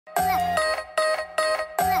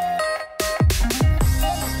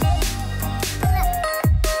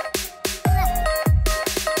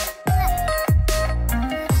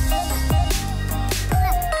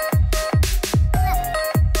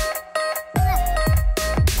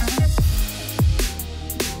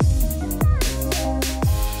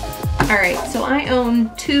Alright, so I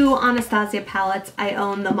own two Anastasia palettes. I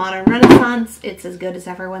own the Modern Renaissance. It's as good as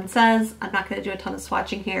everyone says. I'm not going to do a ton of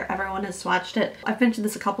swatching here. Everyone has swatched it. I've mentioned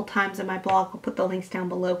this a couple times in my blog. I'll put the links down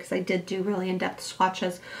below because I did do really in-depth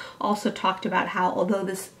swatches. Also talked about how, although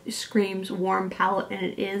this screams warm palette, and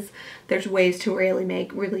it is, there's ways to really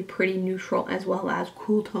make really pretty neutral as well as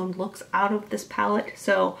cool toned looks out of this palette.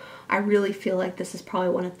 So I really feel like this is probably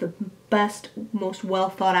one of the best, most well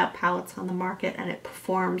thought out palettes on the market, and it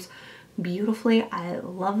performs beautifully. I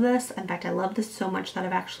love this. In fact, I love this so much that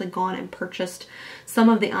I've actually gone and purchased some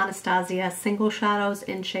of the Anastasia single shadows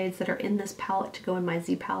in shades that are in this palette to go in my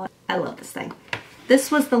Z palette. I love this thing.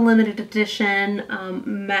 This was the limited edition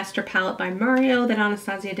master palette by Mario that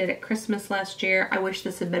Anastasia did at Christmas last year. I wish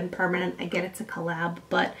this had been permanent. I get it's a collab,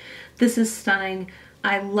 but this is stunning.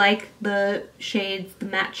 I like the shades, the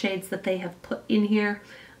matte shades that they have put in here.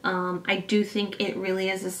 I do think it really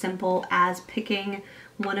is as simple as picking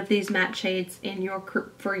one of these matte shades in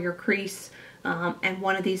for your crease and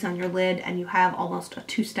one of these on your lid, and you have almost a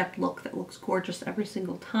two-step look that looks gorgeous every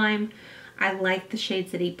single time. I like the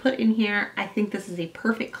shades that he put in here. I think this is a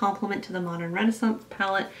perfect complement to the Modern Renaissance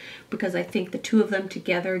palette because I think the two of them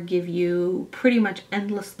together give you pretty much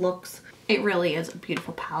endless looks. It really is a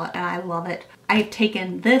beautiful palette and I love it. I've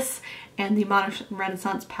taken this and the Modern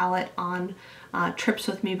Renaissance palette on trips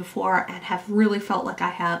with me before and have really felt like I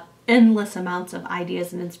have endless amounts of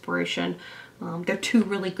ideas and inspiration. They're two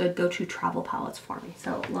really good go-to travel palettes for me,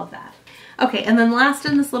 so love that. Okay, and then last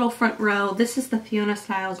in this little front row, this is the Fiona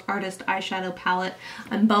Styles Artist Eyeshadow Palette.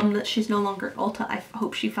 I'm bummed that she's no longer at Ulta. I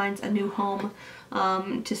hope she finds a new home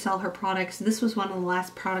to sell her products. This was one of the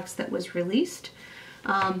last products that was released.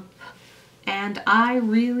 And I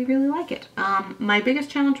really, really like it. My biggest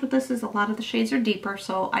challenge with this is a lot of the shades are deeper,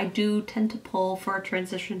 so I do tend to pull for a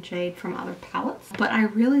transition shade from other palettes. But I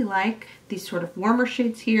really like these sort of warmer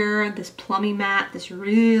shades here, this plummy matte, this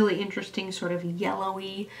really interesting sort of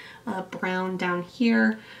yellowy brown down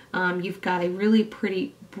here. You've got a really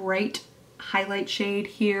pretty bright highlight shade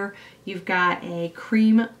here. You've got a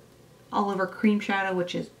cream, all over cream shadow,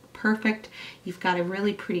 which is perfect. You've got a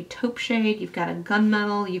really pretty taupe shade. You've got a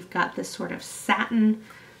gunmetal. You've got this sort of satin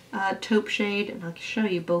taupe shade. And I'll show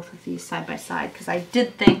you both of these side by side because I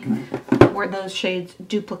did think, were those shades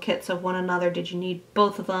duplicates of one another? Did you need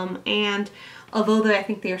both of them? And although I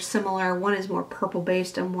think they are similar, one is more purple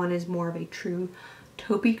based and one is more of a true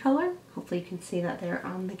taupey color. Hopefully you can see that there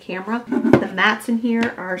on the camera. The mattes in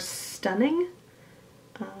here are stunning.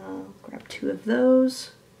 Grab two of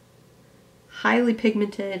those. Highly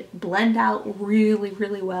pigmented, blend out really,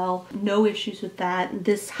 really well. No issues with that.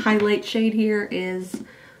 This highlight shade here is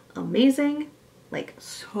amazing. Like,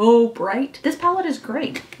 so bright. This palette is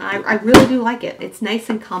great. I really do like it. It's nice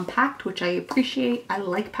and compact, which I appreciate. I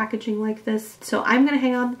like packaging like this. So I'm gonna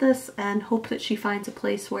hang on to this and hope that she finds a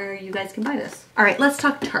place where you guys can buy this. All right, let's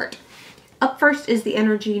talk Tarte. Up first is the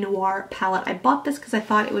Energy Noir palette. I bought this because I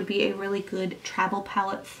thought it would be a really good travel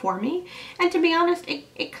palette for me. And to be honest,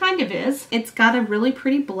 it kind of is. It's got a really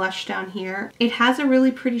pretty blush down here. It has a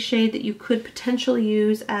really pretty shade that you could potentially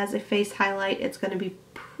use as a face highlight. It's going to be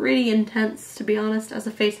pretty intense, to be honest, as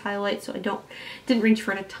a face highlight, so I didn't reach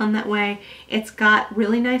for it a ton that way. It's got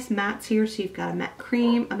really nice mattes here, so you've got a matte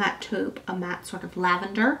cream, a matte taupe, a matte sort of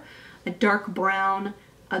lavender, a dark brown,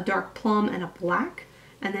 a dark plum, and a black.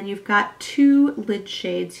 And then you've got two lid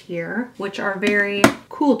shades here, which are very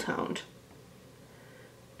cool toned.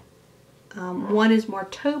 One is more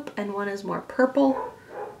taupe and one is more purple.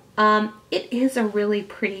 It is a really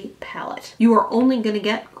pretty palette. You are only going to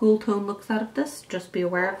get cool tone looks out of this, just be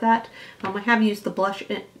aware of that. I have used the blush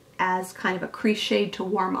as kind of a crease shade to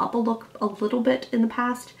warm up a look a little bit in the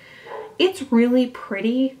past. It's really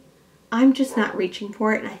pretty. I'm just not reaching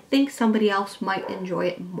for it, and I think somebody else might enjoy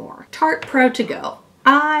it more. Tarte Pro To Go.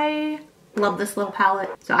 I love this little palette.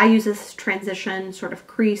 So I use this transition sort of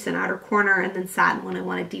crease and outer corner and then satin when I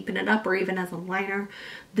want to deepen it up or even as a liner.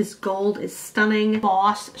 This gold is stunning.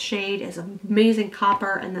 Boss shade is amazing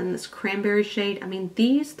copper, and then this cranberry shade. I mean,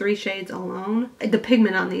 these three shades alone, the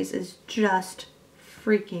pigment on these is just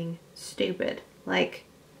freaking stupid. Like,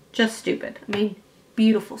 just stupid. I mean,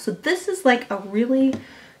 beautiful. So this is like a really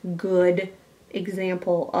good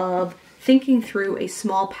example of thinking through a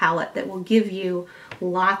small palette that will give you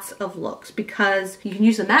lots of looks, because you can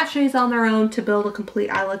use the matte shades on their own to build a complete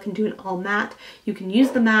eye look and do an all matte. You can use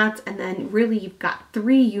the mattes, and then really you've got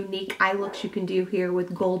three unique eye looks you can do here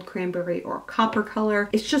with gold, cranberry, or copper color.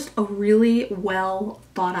 It's just a really well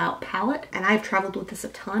thought out palette, and I've traveled with this a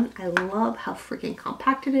ton. I love how freaking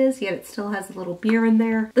compact it is, yet it still has a little beer in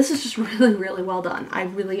there. This is just really, really well done. I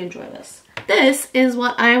really enjoy this. this is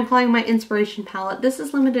what I am calling my inspiration palette. This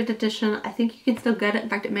is limited edition. I think you can still get it. In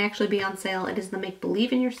fact, it may actually be on sale. It is the Make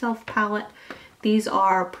Believe in Yourself palette. These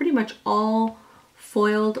are pretty much all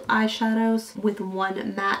foiled eyeshadows with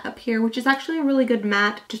one matte up here, which is actually a really good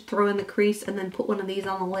matte. Just throw in the crease and then put one of these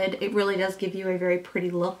on the lid. It really does give you a very pretty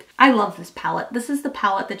look. I love this palette. This is the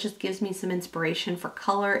palette that just gives me some inspiration for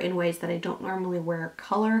color in ways that I don't normally wear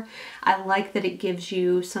color. I like that it gives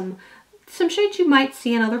you some shades you might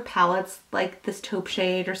see in other palettes, like this taupe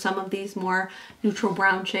shade or some of these more neutral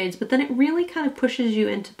brown shades, but then it really kind of pushes you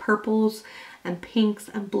into purples and pinks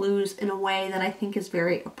and blues in a way that I think is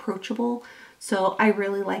very approachable. So I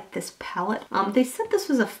really like this palette. They said this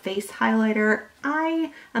was a face highlighter.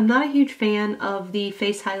 I am not a huge fan of the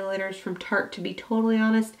face highlighters from Tarte, to be totally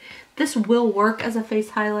honest. This will work as a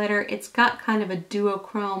face highlighter. It's got kind of a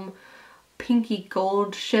duochrome pinky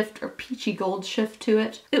gold shift or peachy gold shift to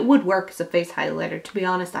it. It would work as a face highlighter. To be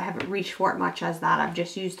honest, I haven't reached for it much as that. I've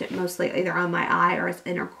just used it mostly either on my eye or as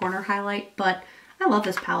inner corner highlight, but I love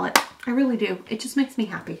this palette. I really do. It just makes me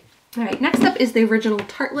happy. All right, next up is the original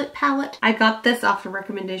Tartelette palette. I got this off a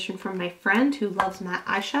recommendation from my friend who loves matte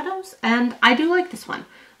eyeshadows, and I do like this one.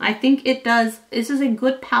 I think this is a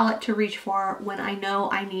good palette to reach for when I know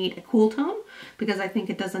I need a cool tone, because I think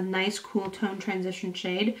it does a nice cool tone transition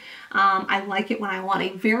shade. I like it when I want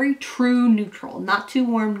a very true neutral, not too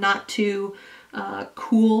warm, not too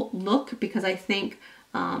cool look, because I think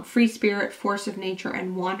Free Spirit, Force of Nature,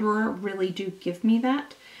 and Wanderer really do give me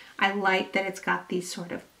that. I like that it's got these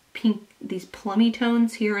sort of pink, these plummy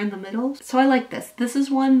tones here in the middle. So I like this. This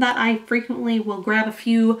is one that I frequently will grab a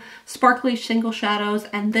few sparkly single shadows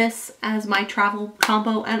and this as my travel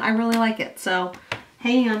combo, and I really like it. So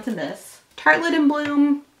hanging on to this. Tartelette in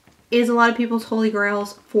Bloom is a lot of people's holy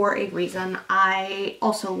grails for a reason. I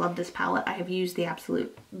also love this palette. I have used the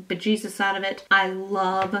absolute bejesus out of it. I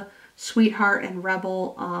love Sweetheart and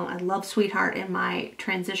Rebel. I love Sweetheart in my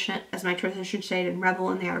transition shade, and Rebel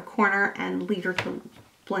in the outer corner, and Leader to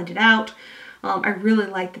blend it out. I really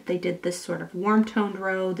like that they did this sort of warm toned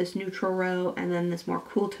row, this neutral row, and then this more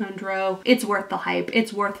cool toned row. It's worth the hype.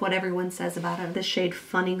 It's worth what everyone says about it. This shade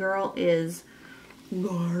Funny Girl is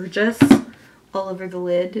gorgeous all over the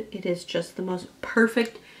lid. It is just the most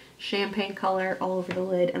perfect champagne color all over the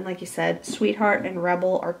lid. And like you said, Sweetheart and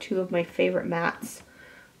Rebel are two of my favorite mattes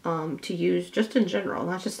to use just in general,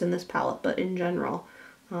 not just in this palette, but in general.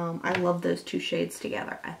 I love those two shades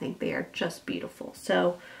together. I think they are just beautiful.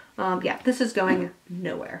 So yeah, this is going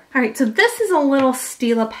nowhere. All right, so this is a little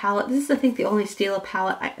Stila palette. This is, I think, the only Stila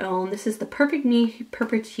palette I own. This is the Perfect Me,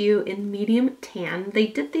 Perfect Hue in medium tan. They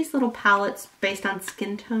did these little palettes based on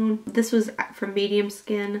skin tone. This was for medium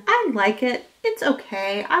skin. I like it. It's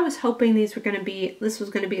okay. I was hoping this was going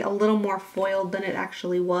to be a little more foiled than it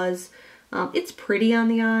actually was. It's pretty on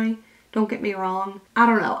the eye. Don't get me wrong. I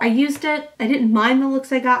don't know. I used it. I didn't mind the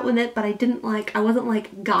looks I got with it, but I wasn't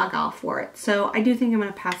like gaga for it. So I do think I'm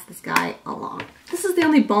going to pass this guy along. This is the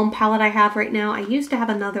only balm palette I have right now. I used to have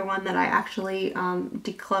another one that I actually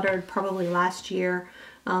decluttered probably last year.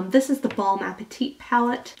 This is the Balm Appetit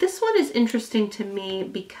palette. This one is interesting to me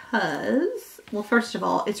because, well, first of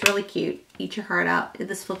all, it's really cute. Eat your heart out.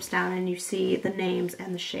 This flips down and you see the names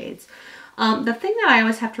and the shades. The thing that I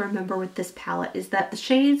always have to remember with this palette is that the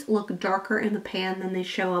shades look darker in the pan than they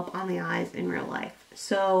show up on the eyes in real life.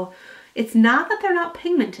 So it's not that they're not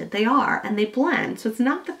pigmented. They are, and they blend. So it's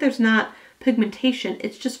not that there's not pigmentation.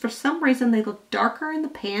 It's just for some reason they look darker in the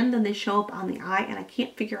pan than they show up on the eye, and I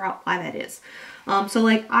can't figure out why that is. So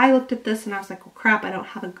like I looked at this and I was like, well crap, I don't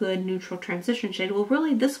have a good neutral transition shade. Well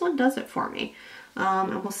really, this one does it for me.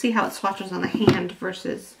 And we'll see how it swatches on the hand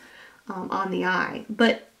versus on the eye.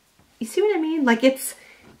 But you see what I mean? Like it's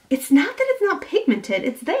not that it's not pigmented,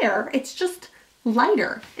 it's there, it's just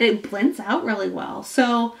lighter and it blends out really well.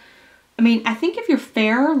 So, I mean, I think if you're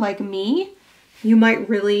fair like me, you might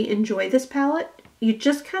really enjoy this palette. You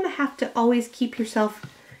just kind of have to always keep yourself,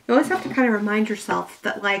 you always have to kind of remind yourself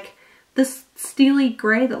that like this steely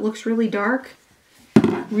gray that looks really dark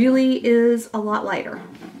really is a lot lighter.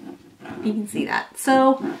 You can see that.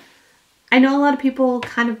 So, I know a lot of people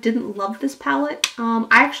kind of didn't love this palette. I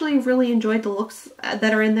actually really enjoyed the looks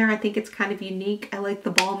that are in there. I think it's kind of unique. I like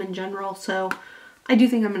the balm in general, so I do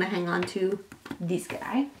think I'm going to hang on to this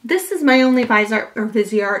guy. This is my only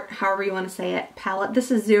Viseart, however you want to say it, palette.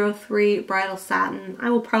 This is 03 Bridal Satin. I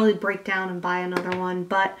will probably break down and buy another one,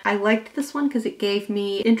 but I liked this one because it gave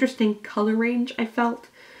me interesting color range, I felt.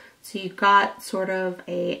 So you got sort of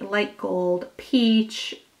a light gold,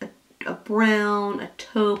 peach, a brown, a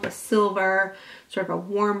taupe, a silver, sort of a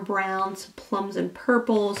warm brown, some plums and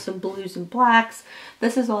purples, some blues and blacks.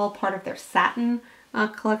 This is all part of their satin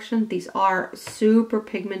collection. These are super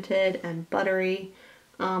pigmented and buttery.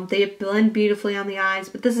 They blend beautifully on the eyes,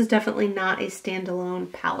 but this is definitely not a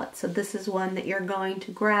standalone palette. So this is one that you're going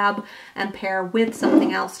to grab and pair with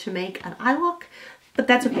something else to make an eye look. But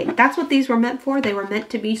that's okay. That's what these were meant for. They were meant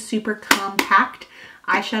to be super compact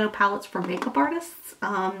eyeshadow palettes for makeup artists.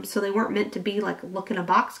 So they weren't meant to be like a look in a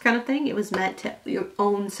box kind of thing. It was meant to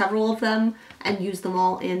own several of them and use them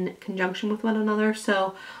all in conjunction with one another.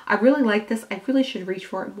 So I really like this. I really should reach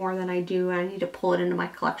for it more than I do. I need to pull it into my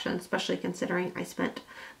collection, especially considering I spent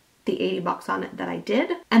the 80 bucks on it that I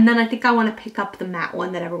did. And then I think I want to pick up the matte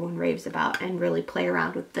one that everyone raves about and really play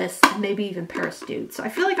around with this, and maybe even Paris Nude. So I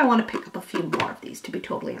feel like I want to pick up a few more of these, to be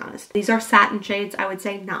totally honest. These are satin shades, I would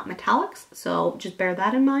say, not metallics, so just bear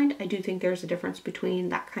that in mind. I do think there's a difference between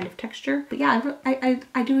that kind of texture. But yeah,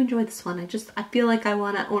 I do enjoy this one. I feel like I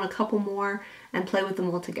want to own a couple more and play with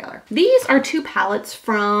them all together. These are two palettes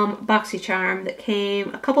from BoxyCharm that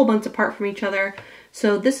came a couple months apart from each other.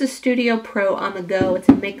 So this is Studio Pro on the go. It's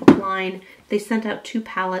a makeup line. They sent out two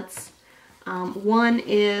palettes. One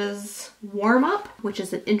is Warm Up, which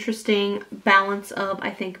is an interesting balance of, I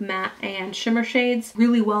think, matte and shimmer shades.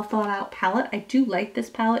 Really well thought out palette. I do like this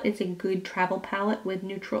palette. It's a good travel palette with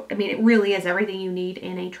neutral. I mean, it really is everything you need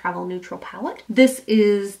in a travel neutral palette. This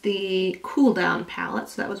is the Cool Down palette.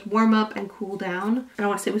 So that was Warm Up and Cool Down. I don't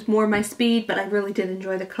want to say it was more my speed, but I really did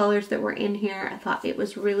enjoy the colors that were in here. I thought it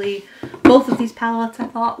was really, both of these palettes I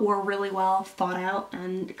thought were really well thought out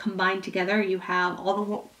and combined together. You have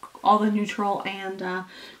all the neutral and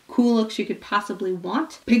cool looks you could possibly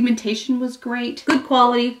want. Pigmentation was great, good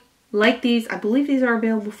quality. Like these, I believe these are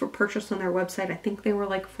available for purchase on their website. I think they were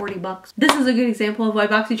like 40 bucks. This is a good example of why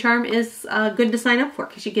BoxyCharm is good to sign up for,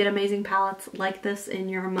 because you get amazing palettes like this in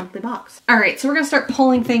your monthly box. All right, so we're gonna start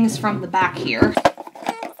pulling things from the back here.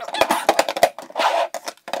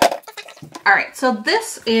 All right, so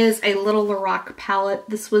this is a Little Lorac palette.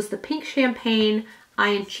 This was the Pink Champagne Eye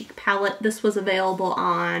and Cheek palette. This was available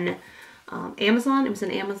on Amazon. It was an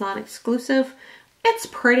Amazon exclusive. It's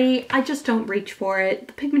pretty. I just don't reach for it.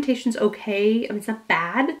 The pigmentation's okay. I mean, it's not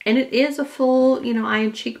bad. And it is a full, you know, eye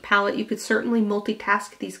and cheek palette. You could certainly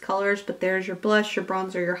multitask these colors, but there's your blush, your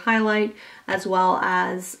bronzer, your highlight, as well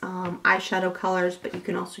as eyeshadow colors, but you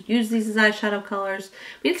can also use these as eyeshadow colors.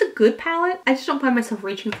 I mean, it's a good palette. I just don't find myself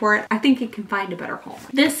reaching for it. I think it can find a better home.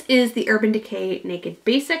 This is the Urban Decay Naked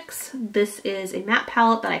Basics. This is a matte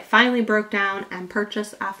palette that I finally broke down and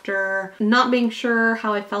purchased after not being sure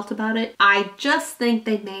how I felt about it. I just think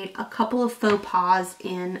they made a couple of faux pas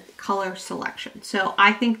in color selection. So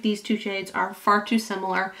I think these two shades are far too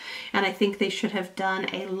similar, and I think they should have done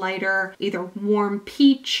a lighter, either warm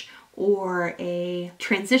peach or a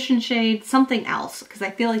transition shade, something else, because I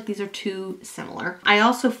feel like these are too similar. I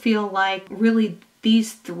also feel like really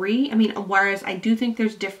these three, I mean, whereas I do think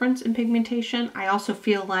there's difference in pigmentation, I also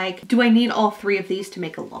feel like, do I need all three of these to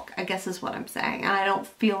make a look? I guess is what I'm saying, and I don't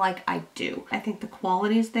feel like I do. I think the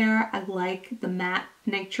quality is there. I like the matte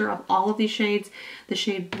nature of all of these shades. The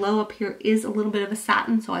shade Blow up here is a little bit of a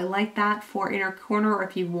satin, so I like that for inner corner, or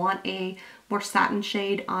if you want a more satin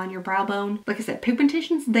shade on your brow bone. Like I said,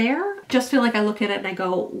 pigmentation's there. Just feel like I look at it and I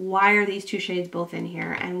go, why are these two shades both in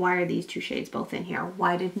here? And why are these two shades both in here?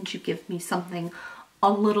 Why didn't you give me something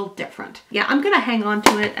a little different? Yeah, I'm gonna hang on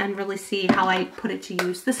to it and really see how I put it to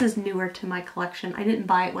use. This is newer to my collection. I didn't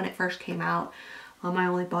buy it when it first came out. I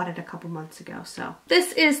only bought it a couple months ago, so.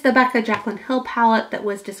 This is the Becca Jaclyn Hill palette that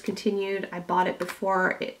was discontinued. I bought it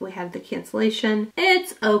before we had the cancellation.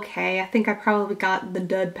 It's okay. I think I probably got the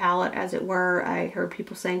dud palette, as it were. I heard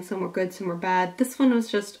people saying some were good, some were bad. This one was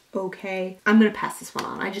just okay. I'm gonna pass this one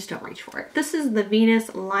on. I just don't reach for it. This is the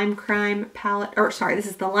Venus Lime Crime palette, or sorry, this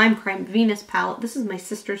is the Lime Crime Venus palette. This is my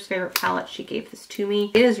sister's favorite palette. She gave this to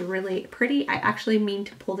me. It is really pretty. I actually mean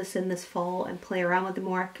to pull this in this fall and play around with it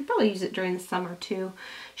more. I could probably use it during the summer too.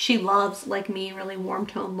 She loves, like me, really warm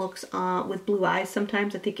tone looks with blue eyes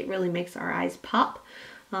sometimes. I think it really makes our eyes pop.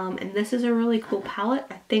 And this is a really cool palette.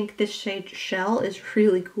 I think this shade Shell is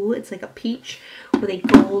really cool. It's like a peach with a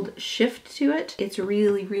gold shift to it. It's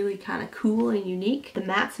really, really kind of cool and unique. The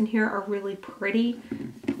mattes in here are really pretty.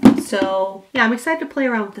 So yeah, I'm excited to play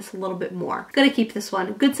around with this a little bit more. Gonna keep this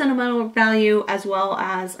one. Good sentimental value, as well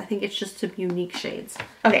as I think it's just some unique shades.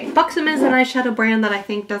 Okay, Buxom is an eyeshadow brand that I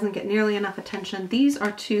think doesn't get nearly enough attention. These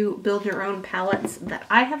are two build your own palettes that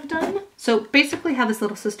I have done. So basically how this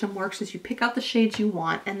little system works is you pick out the shades you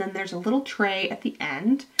want, and then there's a little tray at the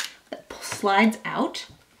end that slides out.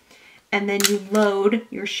 and then you load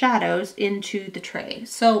your shadows into the tray.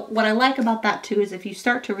 So what I like about that too is if you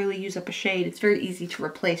start to really use up a shade, it's very easy to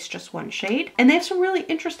replace just one shade. And they have some really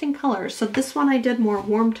interesting colors. So this one I did more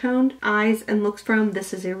warm toned eyes and looks from.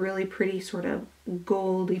 This is a really pretty sort of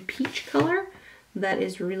goldy peach color that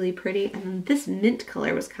is really pretty. And then this mint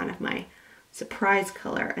color was kind of my surprise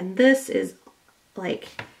color. And this is like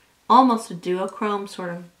almost a duochrome, sort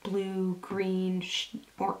of blue, green,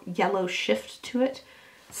 or yellow shift to it.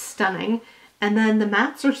 Stunning. And then the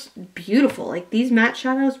mattes are beautiful. Like these matte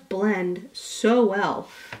shadows blend so well,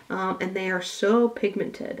 and they are so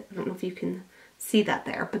pigmented. I don't know if you can see that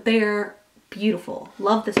there, but they are beautiful.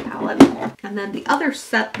 Love this palette. And then the other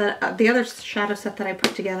set that the other shadow set that I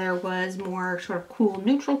put together was more sort of cool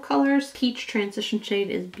neutral colors. Peach transition shade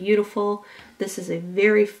is beautiful. This is a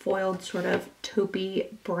very foiled sort of taupey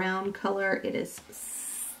brown color. It is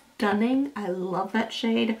stunning. I love that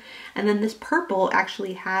shade. And then this purple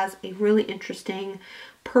actually has a really interesting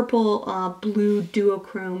purple blue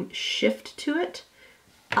duochrome shift to it.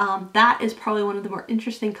 That is probably one of the more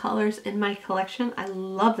interesting colors in my collection. I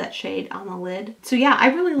love that shade on the lid. So yeah, I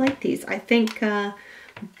really like these. I think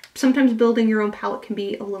sometimes building your own palette can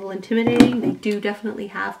be a little intimidating. They do definitely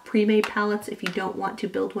have pre-made palettes if you don't want to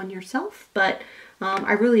build one yourself, but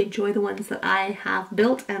I really enjoy the ones that I have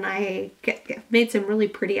built, and I made some really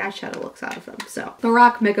pretty eyeshadow looks out of them. So the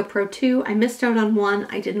Rock Mega Pro 2, I missed out on one.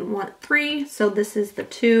 I didn't want 3, so this is the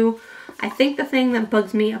 2. I think the thing that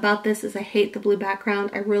bugs me about this is I hate the blue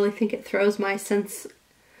background. I really think it throws my sense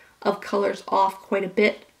of colors off quite a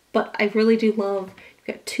bit, but I really do love,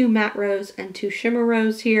 you've got 2 matte rose and 2 shimmer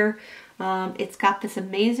rose here. It's got this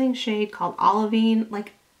amazing shade called Olivine.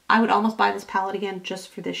 Like, I would almost buy this palette again just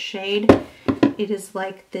for this shade. It is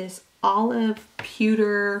like this olive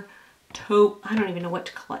pewter taupe, I don't even know what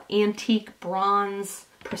to call it, antique bronze.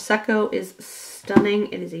 Prosecco is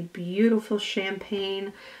stunning. It is a beautiful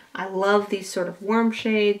champagne. I love these sort of warm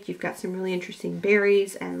shades. You've got some really interesting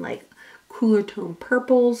berries and like cooler tone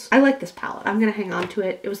purples. I like this palette. I'm going to hang on to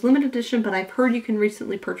it. It was limited edition, but I've heard you can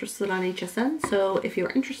recently purchase it on HSN. So if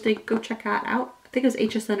you're interested, go check that out. I think it was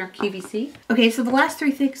HSN or QVC. Okay, so the last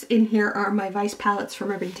 3 things in here are my Vice palettes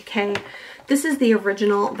from Urban Decay. This is the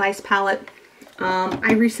original Vice palette.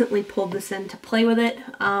 I recently pulled this in to play with it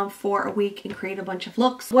for a week and create a bunch of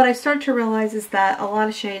looks. What I started to realize is that a lot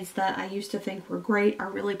of shades that I used to think were great are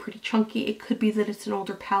really pretty chunky. It could be that it's an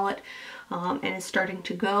older palette and it's starting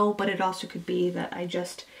to go, but it also could be that I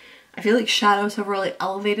feel like shadows have really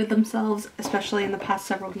elevated themselves, especially in the past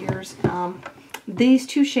several years. These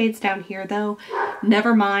 2 shades down here though,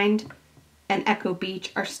 Nevermind and Echo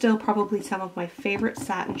Beach, are still probably some of my favorite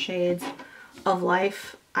satin shades of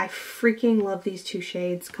life. I freaking love these 2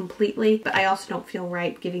 shades completely, but I also don't feel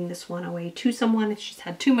right giving this one away to someone. It's just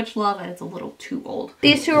had too much love and it's a little too old.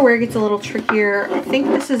 These 2 are where it gets a little trickier. I think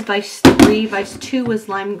this is Vice 3. Vice 2 was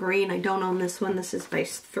lime green. I don't own this one. This is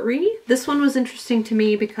Vice 3. This one was interesting to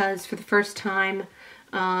me because for the first time,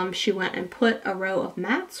 she went and put a row of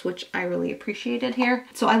mattes, which I really appreciated here.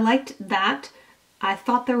 So I liked that. I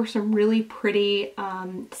thought there were some really pretty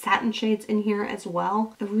satin shades in here as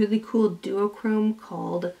well. A really cool duochrome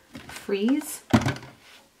called Freeze.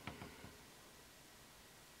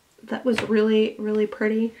 That was really, really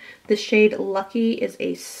pretty. The shade Lucky is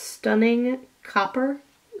a stunning copper.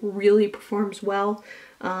 Really performs well.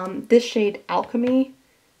 This shade Alchemy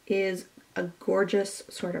is a gorgeous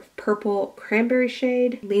sort of purple cranberry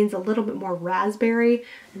shade. Leans a little bit more raspberry.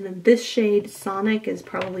 And then this shade Sonic is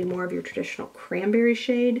probably more of your traditional cranberry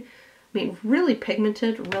shade. I mean, really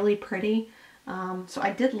pigmented, really pretty. So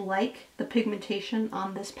I did like the pigmentation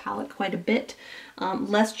on this palette quite a bit.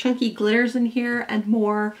 Less chunky glitters in here and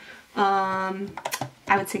more, I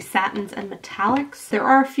would say, satins and metallics. There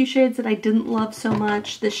are a few shades that I didn't love so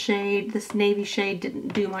much. This shade, this navy shade,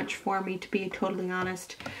 didn't do much for me, to be totally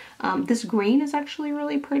honest. This green is actually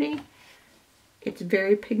really pretty. It's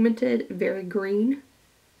very pigmented, very green.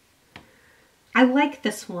 I like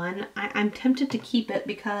this one. I'm tempted to keep it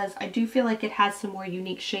because I do feel like it has some more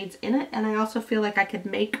unique shades in it, and I also feel like I could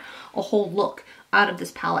make a whole look out of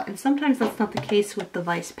this palette, and sometimes that's not the case with the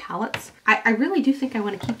Vice palettes. I really do think I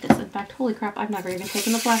want to keep this. In fact, holy crap, I've never even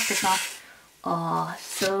taken the plastic off. Oh,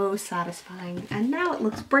 so satisfying. And now it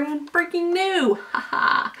looks brand freaking new.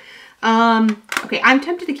 Haha. Okay, I'm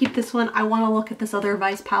tempted to keep this one. I want to look at this other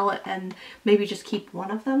Vice palette and maybe just keep one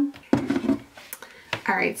of them.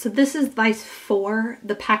 Alright, so this is Vice 4.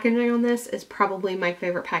 The packaging on this is probably my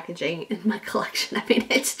favorite packaging in my collection. I mean,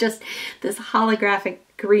 it's just this holographic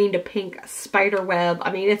green to pink spider web.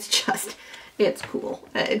 I mean, it's just, it's cool.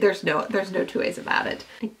 There's no two ways about it.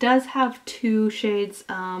 It does have 2 shades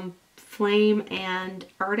Flame and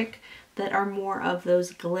Arctic that are more of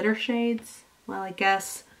those glitter shades. Well, I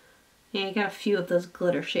guess, yeah, you got a few of those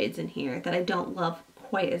glitter shades in here that I don't love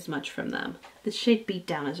quite as much from them. This shade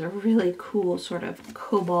Beatdown is a really cool sort of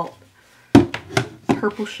cobalt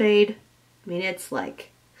purple shade. I mean, it's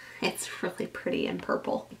really pretty in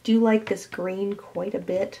purple. I do like this green quite a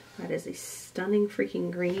bit. That is a stunning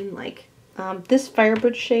freaking green. Like, this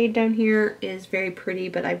Firebird shade down here is very pretty,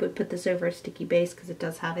 but I would put this over a sticky base because it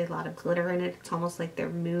does have a lot of glitter in it. It's almost like their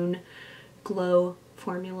Moon Glow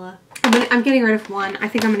formula. I'm getting rid of one. I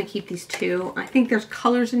think I'm going to keep these two. I think there's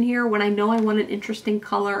colors in here. When I know I want an interesting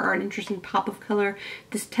color or an interesting pop of color,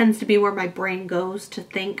 this tends to be where my brain goes to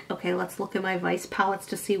think, okay, let's look at my Vice palettes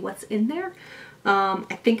to see what's in there.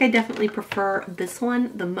 I think I definitely prefer this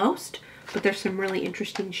one the most, but there's some really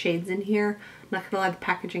interesting shades in here. I'm not gonna lie, the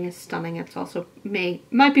packaging is stunning. It's also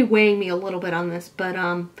might be weighing me a little bit on this, but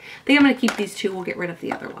I think I'm gonna keep these two. We'll get rid of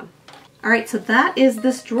the other one. All right, so that is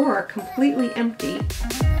this drawer completely empty.